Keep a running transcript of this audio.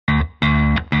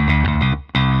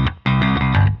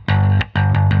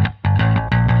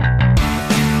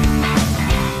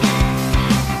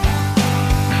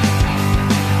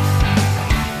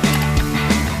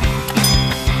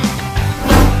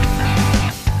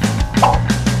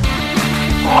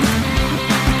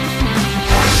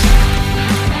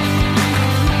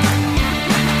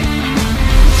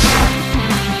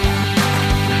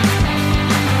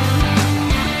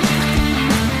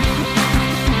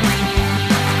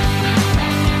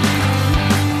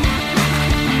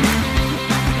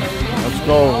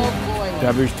go. Oh boy.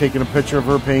 Debbie's taking a picture of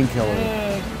her painkiller.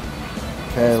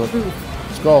 Okay,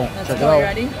 let's go. Let's Check go. it out.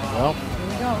 Ready? Yep. Here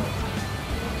we go.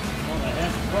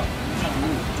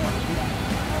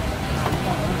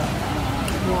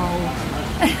 Whoa.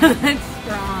 It's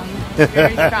strong.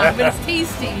 Very strong, but it's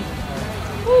tasty.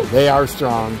 Woo. They are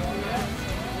strong.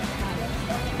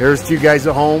 Here's to you guys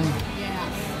at home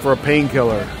for a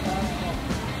painkiller.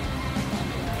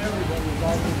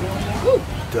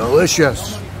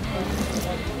 Delicious.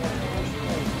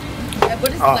 What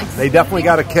is it, like they definitely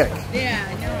got a kick. Yeah,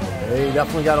 I know. They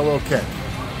definitely got a little kick.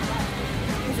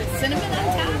 Is it cinnamon on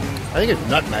top? I think it's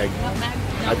nutmeg. Nutmeg?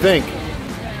 I think.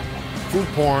 Food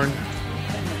porn.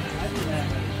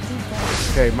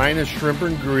 Okay, mine is shrimp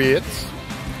and grits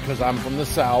because I'm from the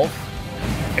South.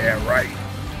 Yeah, right.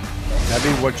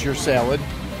 Debbie, what's your salad?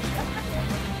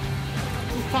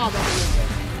 We call it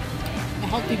a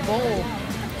healthy bowl.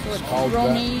 So it's called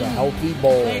romaine, the healthy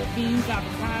bowl. black beans,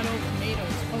 avocado,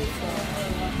 tomatoes, tofu,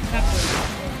 peppers.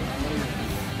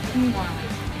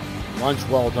 Lunch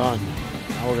well done.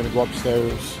 Now we're going to go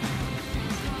upstairs.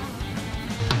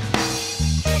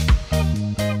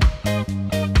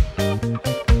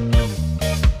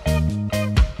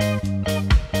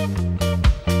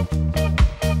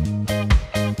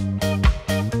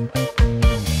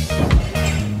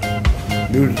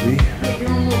 Nudity.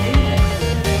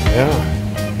 Yeah.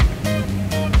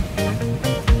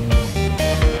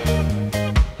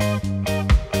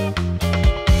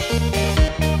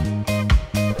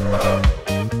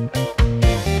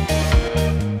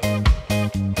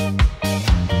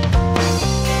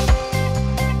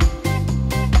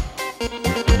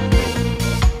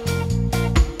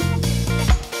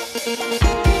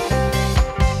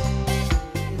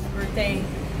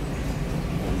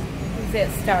 That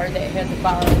star that had the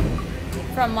bar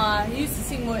from you used to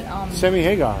sing with Sammy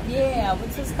Hagar. yeah,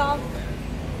 what's this called?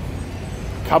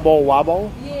 Cabo Wabo.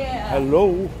 Yeah.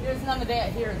 Hello. There's none of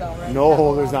that here though, right? No,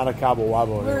 Cabo there's Wabo. not a Cabo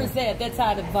Wabo. Where here. is that? That's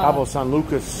out of Cabo San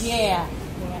Lucas. yeah.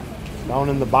 Down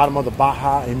in the bottom of the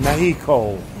Baja in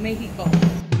Mexico. Mexico.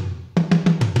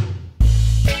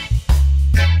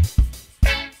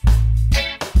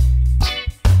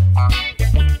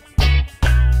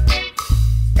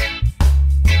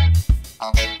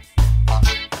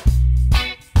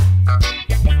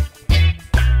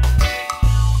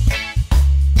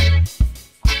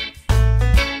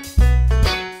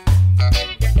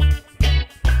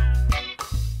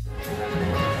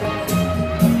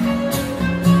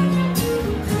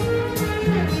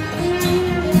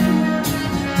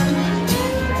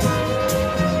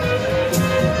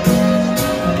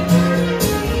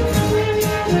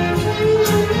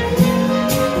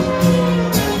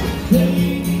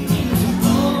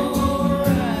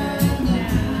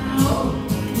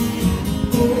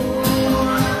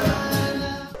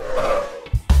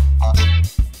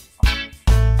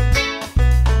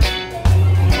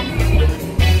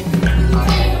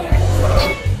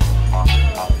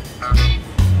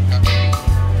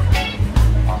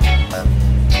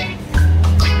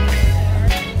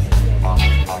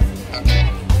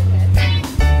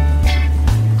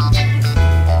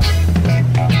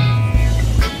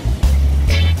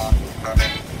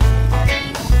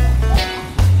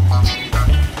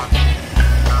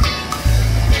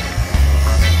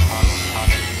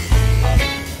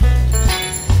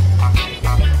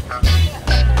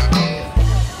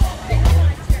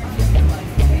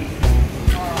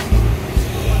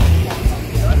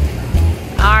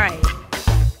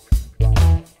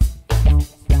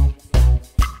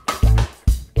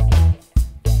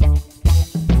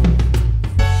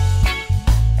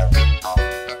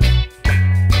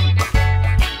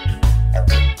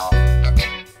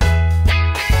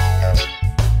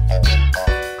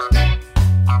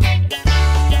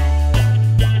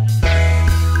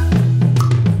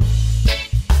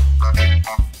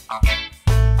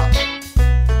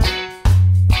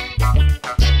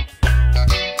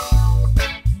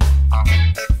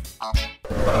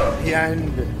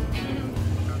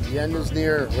 The end is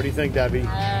near. What do you think, Debbie?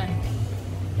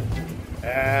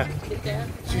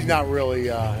 She's not really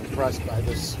impressed by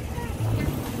this.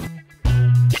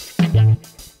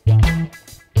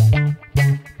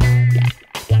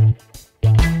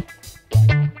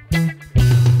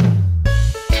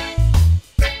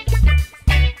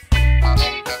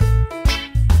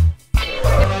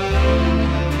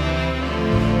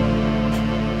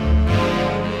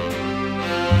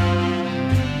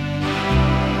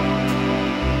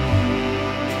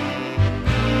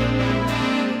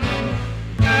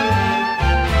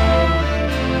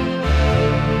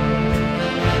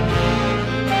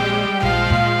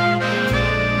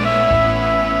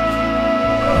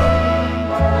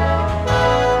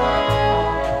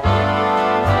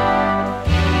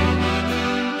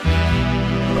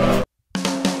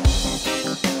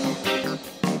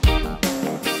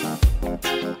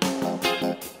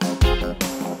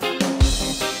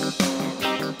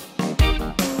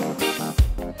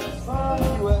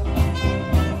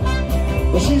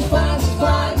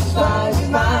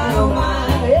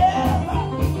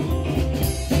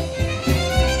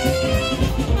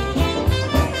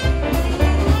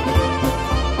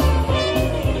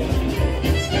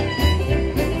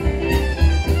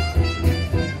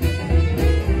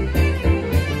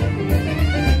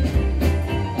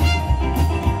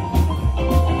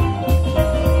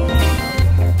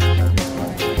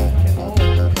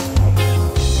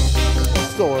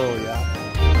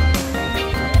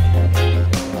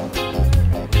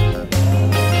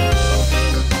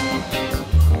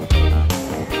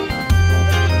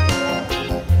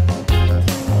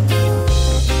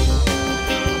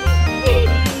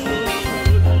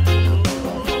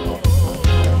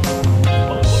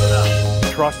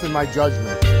 trust in my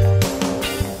judgment.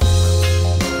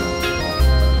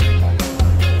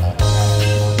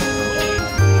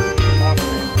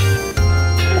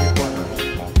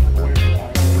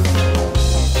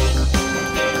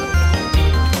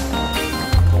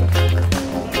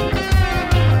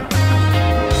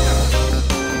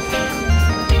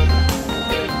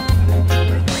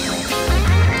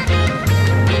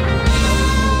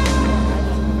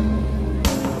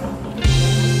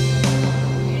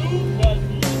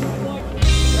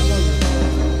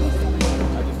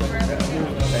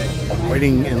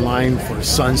 Waiting in line for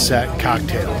sunset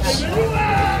cocktails.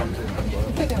 And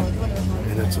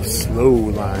it's a slow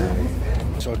line.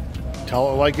 So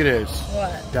tell it like it is.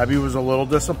 What? Debbie was a little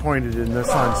disappointed in the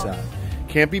sunset.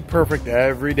 Can't be perfect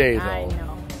every day though. I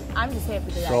know. I'm just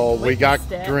happy that So I we got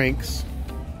witnessed it. drinks.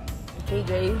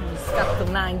 KJ was stuck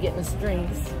the line getting us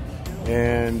drinks.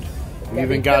 And we Yeah,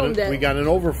 even we got filmed it. we got an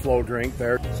overflow drink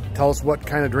there. Tell us what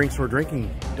kind of drinks we're drinking,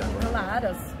 Deborah.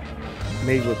 Coladas.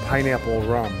 Made with pineapple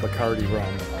rum, Bacardi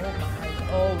rum.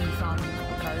 Oh, we found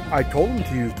Bacardi. I told him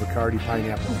to use Bacardi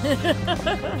pineapple.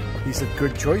 He said,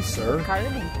 good choice, sir.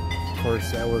 Bacardi. Of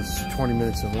course, that was 20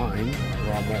 minutes in line,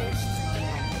 or almost.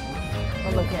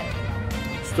 Well, look at it.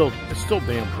 It's still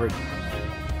damn pretty.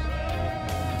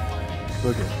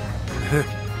 Look at it.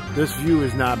 This view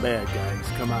is not bad, guys.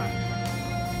 Come on.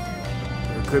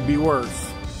 It could be worse.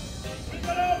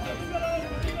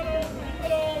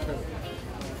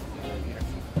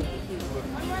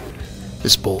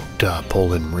 This boat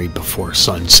pulled in right before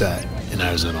sunset, and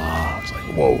I was in awe. I was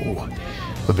like, whoa.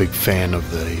 I'm a big fan of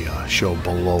the show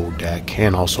Below Deck,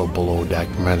 and also Below Deck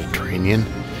Mediterranean.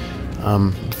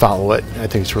 Follow it. I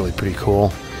think it's really pretty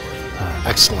cool.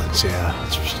 Excellence, yeah.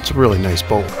 It's a really nice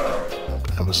boat.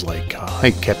 I was like,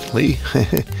 hey, Captain Lee.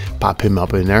 Pop him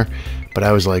up in there. But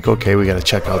I was like, okay, we got to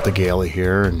check out the galley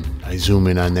here, and I zoom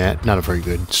in on that. Not a very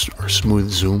good or smooth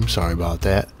zoom. Sorry about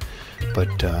that.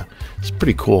 But it's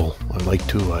pretty cool. I'd like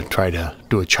to try to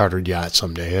do a chartered yacht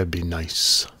someday. That'd be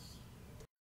nice.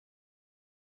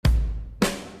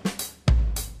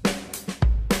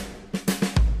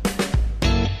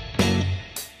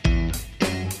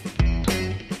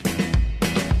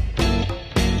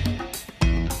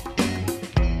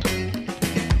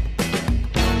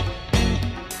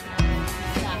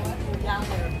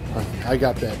 I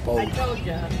got that boat. I told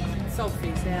you.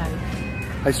 Sophie's dad.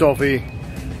 Hi, Sophie.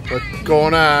 What's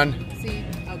going on? See,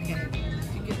 okay.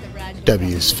 You get the red.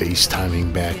 Debbie is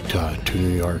FaceTiming back to New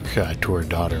York to her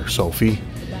daughter, Sophie.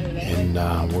 And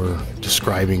we're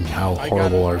describing how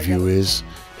horrible our view is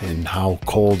and how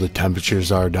cold the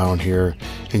temperatures are down here.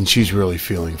 And she's really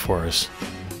feeling for us.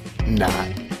 Not.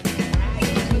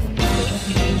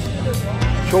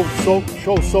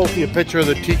 Show Sophie a picture of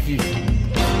the tiki.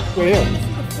 Right here.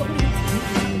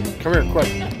 Come here, quick.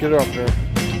 Get her up there.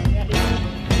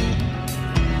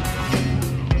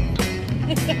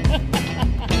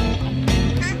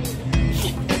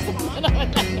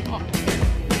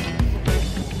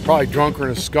 Probably drunker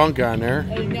than a skunk on there.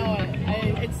 I know it.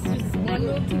 It's just one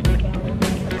little tiki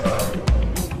bar.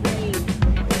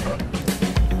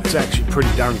 It's actually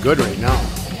pretty darn good right now.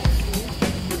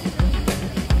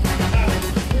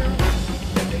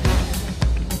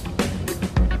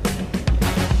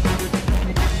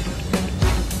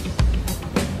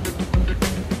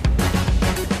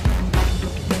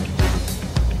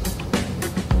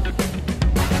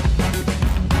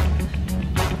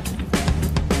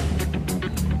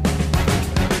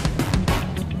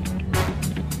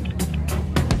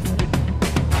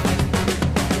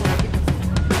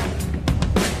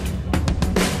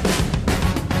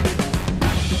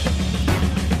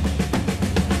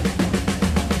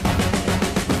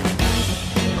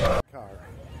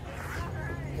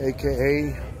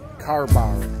 AKA car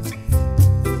bar.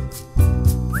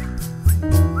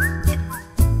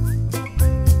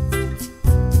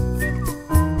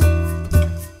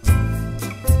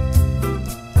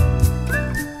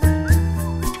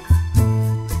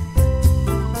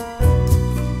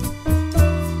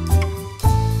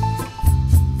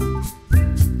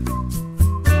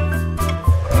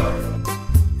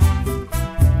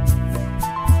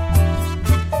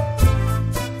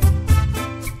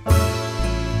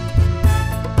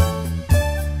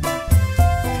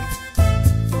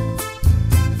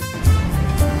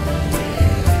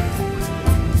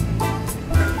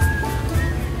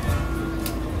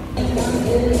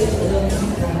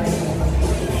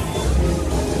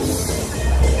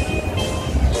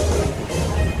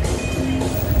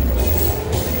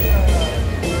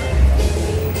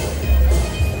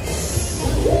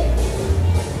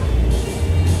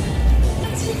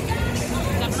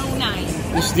 Number 9.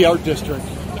 This is the art district.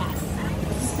 Yes.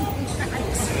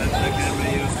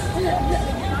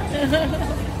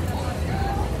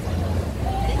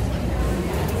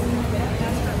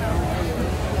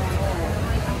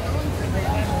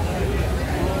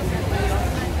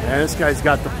 this guy's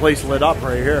got the place lit up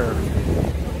right here.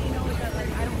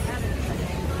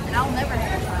 And I'll never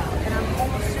have a child. And I'm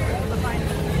almost sure to find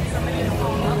somebody to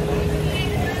follow up with.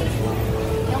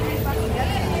 Nobody fucking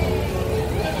gets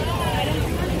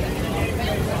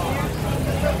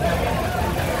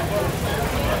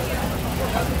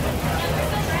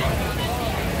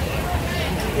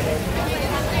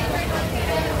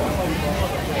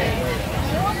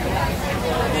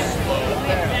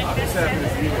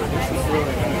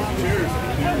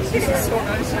This is so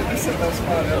nice here. This is the best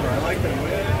spot ever. I like the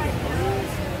wind.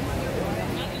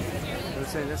 They're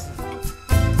saying this is...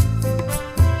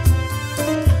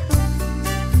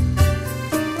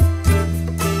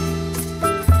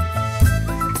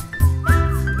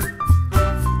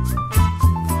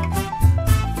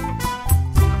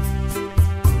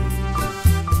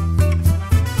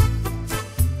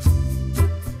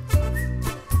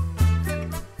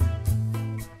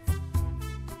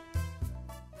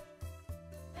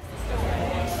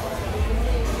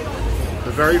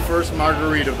 The very first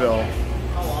Margaritaville.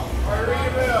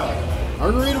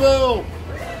 Margaritaville!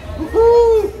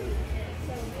 Woohoo!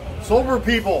 Sober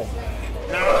people.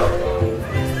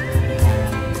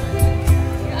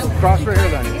 Cross right here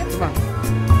then. Come on.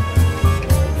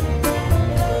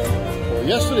 Well,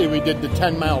 yesterday we did the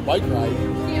 10-mile bike ride.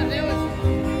 Yeah, that was,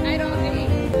 I don't think.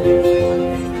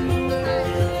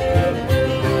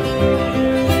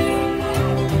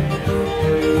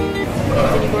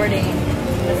 Boarding.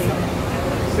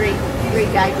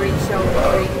 Great guy, great show,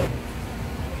 great.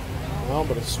 Well,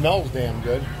 but it smells damn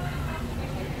good.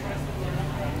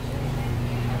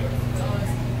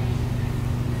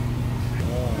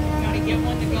 You want to get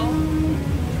one to go?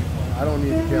 I don't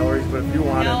need the calories, but if you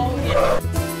want it.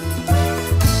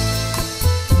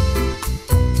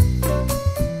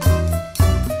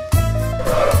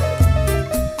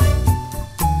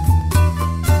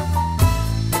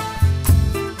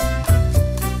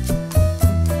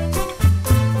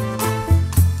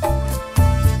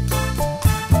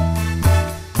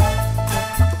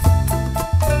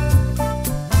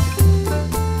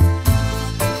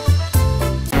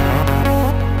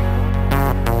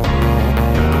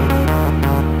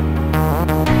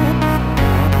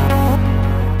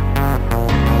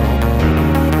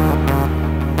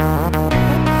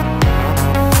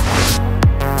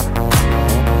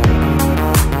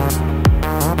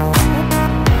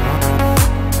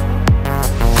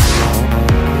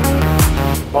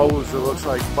 Bo's, it looks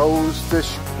like Bo's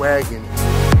Fish Wagon.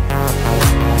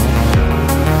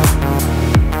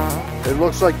 It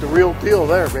looks like the real deal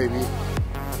there, baby.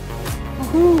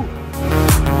 Woohoo!